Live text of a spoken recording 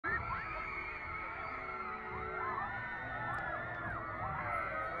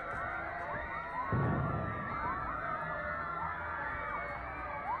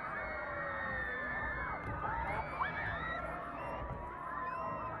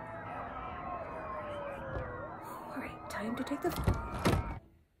time to take the...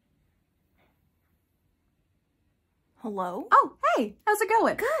 Hello? Oh, hey, how's it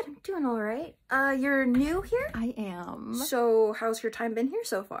going? Good, I'm doing all right. You're new here? I am. So how's your time been here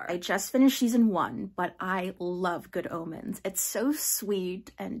so far? I just finished season 1, but I love Good Omens. It's so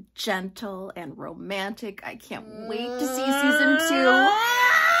sweet and gentle and romantic. I can't wait to see season 2.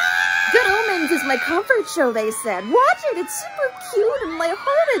 Good Omens is my comfort show, they said. Watch it, it's super cute and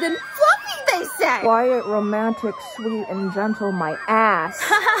lighthearted and fluffy, they said. Quiet, romantic, sweet, and gentle, my ass.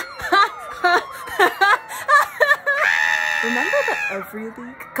 Remember the every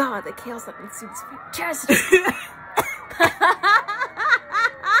league? God, the chaos that ensued is fantastic.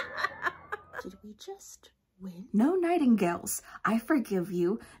 Did we just win? No nightingales. I forgive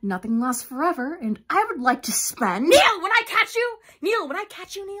you. Nothing lasts forever, and I would like to spend... Neil, when I catch you! Neil, when I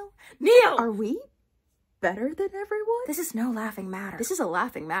catch you, Neil! Neil! Are we better than everyone? This is no laughing matter. This is a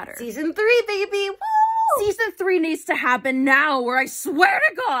laughing matter. Season 3, baby! Woo! Season 3 needs to happen now, or I swear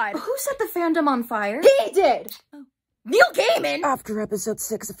to God! Who set the fandom on fire? He did! Oh. Neil Gaiman! After episode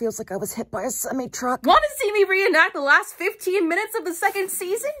 6, it feels like I was hit by a semi-truck. Want to see me reenact the last 15 minutes of the second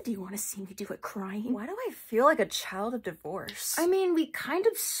season? Do you want to see me do it crying? Why do I feel like a child of divorce? I mean, we kind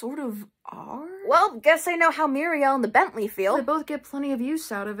of sort of are. Well, guess I know how Muriel and the Bentley feel. They both get plenty of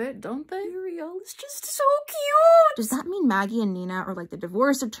use out of it, don't they? Muriel is just so cute! Does that mean Maggie and Nina are like the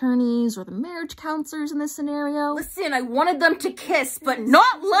divorce attorneys or the marriage counselors in this scenario? Listen, I wanted them to kiss, but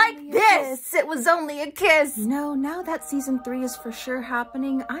not like this! It was only a kiss! You know, now that season 3 is for sure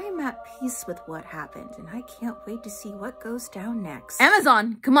happening, I am at peace with what happened, and I can't wait to see what goes down next.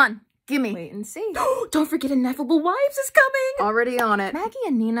 Amazon, come on, gimme. Wait and see. Don't forget Ineffable Wives is coming! Already on it. Maggie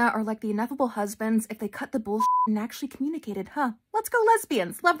and Nina are like the ineffable husbands if they cut the bullshit and actually communicated, huh? Let's go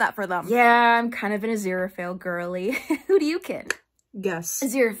lesbians. Love that for them. Yeah, I'm kind of an Aziraphale girly. Who do you kid? Guess.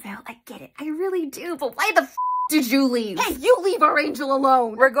 Aziraphale, I get it. I really do, but why the did you leave? Hey, you leave our angel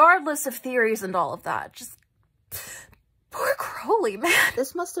alone! Regardless of theories and all of that, just... Poor Crowley, man.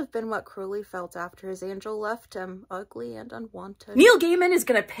 This must have been what Crowley felt after his angel left him, ugly and unwanted. Neil Gaiman is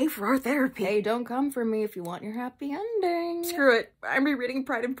gonna pay for our therapy. Hey, don't come for me if you want your happy ending. Screw it. I'm rereading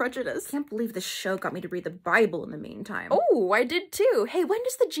Pride and Prejudice. Can't believe this show got me to read the Bible in the meantime. Oh, I did too. Hey, when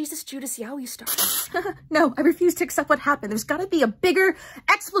does the Jesus Judas Yowie start? No, I refuse to accept what happened. There's gotta be a bigger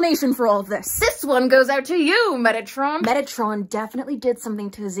explanation for all of this. This one goes out to you, Metatron. Metatron definitely did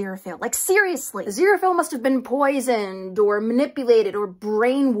something to Aziraphale. Like, seriously. Aziraphale must have been poisoned or manipulated or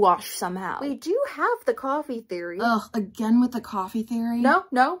brainwashed somehow. We do have the coffee theory. Ugh, again with the coffee theory?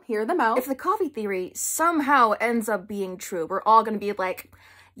 No, hear them out. If the coffee theory somehow ends up being true, we're all gonna be like,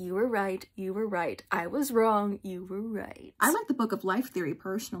 you were right, I was wrong, you were right. I like the Book of Life theory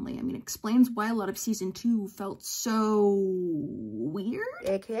personally. I mean, it explains why a lot of season 2 felt so weird.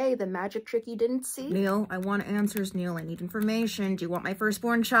 AKA the magic trick you didn't see. Neil, I want answers, Neil. I need information. Do you want my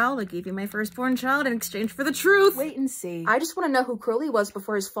firstborn child? I gave you my firstborn child in exchange for the truth. Wait and see. I just want to know who Crowley was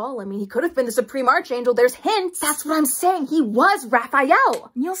before his fall. I mean, he could have been the Supreme Archangel. There's hints. That's what I'm saying. He was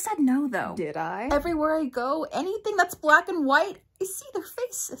Raphael. Neil said no, though. Did I? Everywhere I go, anything that's black and white, I see their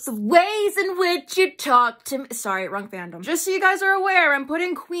faces. The ways in which you talk to me. Sorry, wrong fandom. Just so you guys are aware, I'm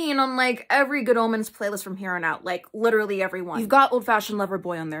putting Queen on like every Good Omens playlist from here on out. Like literally everyone. You've got Old Fashioned Lover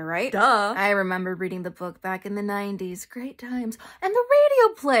Boy on there, right? Duh. I remember reading the book back in the 90s. Great times. And the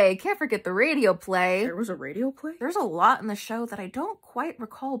radio play. Can't forget the radio play. There was a radio play? There's a lot in the show that I don't quite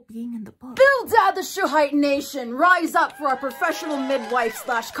recall being in the book. Build out the Shuhite Nation. Rise up for our professional midwife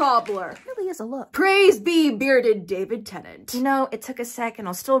 / cobbler. It really is a look. Praise be bearded David Tennant. You know, it took a second.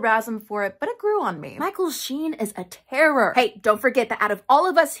 I'll still razz him for it, but it grew on me. Michael Sheen is a terror. Hey, don't forget that out of all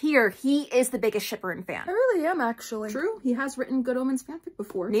of us here, he is the biggest shipper and fan. I really am, actually. True, he has written Good Omens fanfic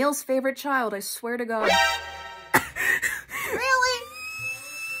before. Neil's favorite child, I swear to God. Really?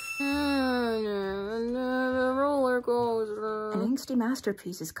 Roller coaster. An angsty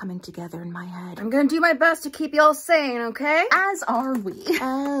masterpiece is coming together in my head. I'm gonna do my best to keep y'all sane, okay? As are we.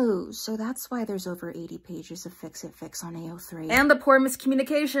 Oh, so that's why there's over 80 pages of Fix-It Fix on AO3. And the poor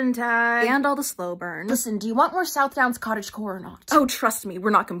miscommunication tag. And all the slow burn. Listen, do you want more South Downs cottagecore or not? Oh, trust me,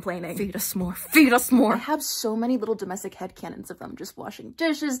 we're not complaining. Feed us more. Feed us more. I have so many little domestic headcanons of them just washing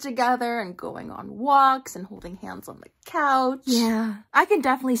dishes together and going on walks and holding hands on the couch. Yeah, I can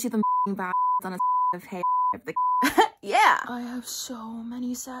definitely see them back on a of hay if the yeah. I have so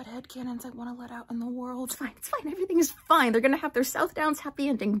many sad headcanons I want to let out in the world. It's fine, everything is fine. They're gonna have their South Downs happy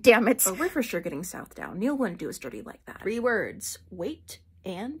ending, damn it. Oh, we're for sure getting South Down. Neil wouldn't do us dirty like that. 3 words. Wait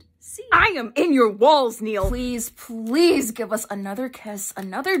and see. I am in your walls, Neil. Please, please give us another kiss,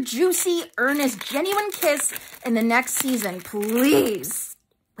 another juicy, earnest, genuine kiss in the next season, please.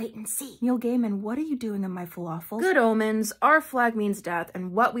 Wait and see. Neil Gaiman, what are you doing in my falafel? Good omens, our flag means death,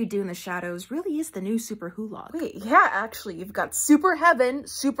 and what we do in the shadows really is the new super hulag. Wait, yeah, actually, you've got super heaven,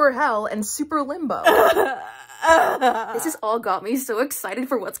 super hell, and super limbo. This has all got me so excited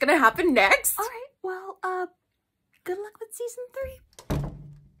for what's gonna happen next. All right, well, good luck with season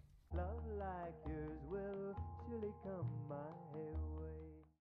 3. Love like yours will surely come my